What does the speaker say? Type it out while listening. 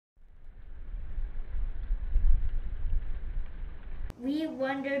We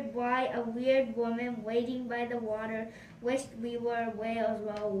wondered why a weird woman waiting by the water wished we were whales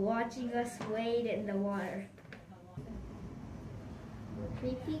while watching us wade in the water.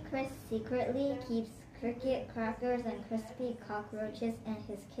 Creepy Chris secretly keeps cricket crackers and crispy cockroaches in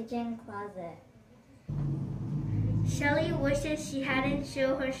his kitchen closet. Shelley wishes she hadn't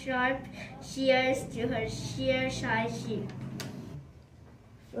shown her sharp shears to her shear-shy sheep.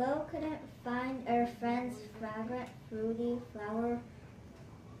 Flo couldn't find her friend's fragrant, fruity flower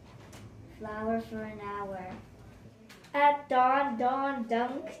for an hour. At dawn, Dawn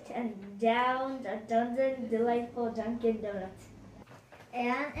dunked and downed a dozen delightful Dunkin' Donuts.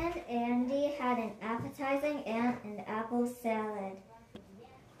 Anne and Andy had an appetizing ant and apple salad.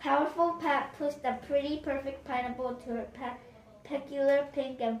 Powerful Pat pushed a pretty perfect pineapple to her peculiar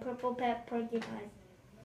pink and purple pet porcupine.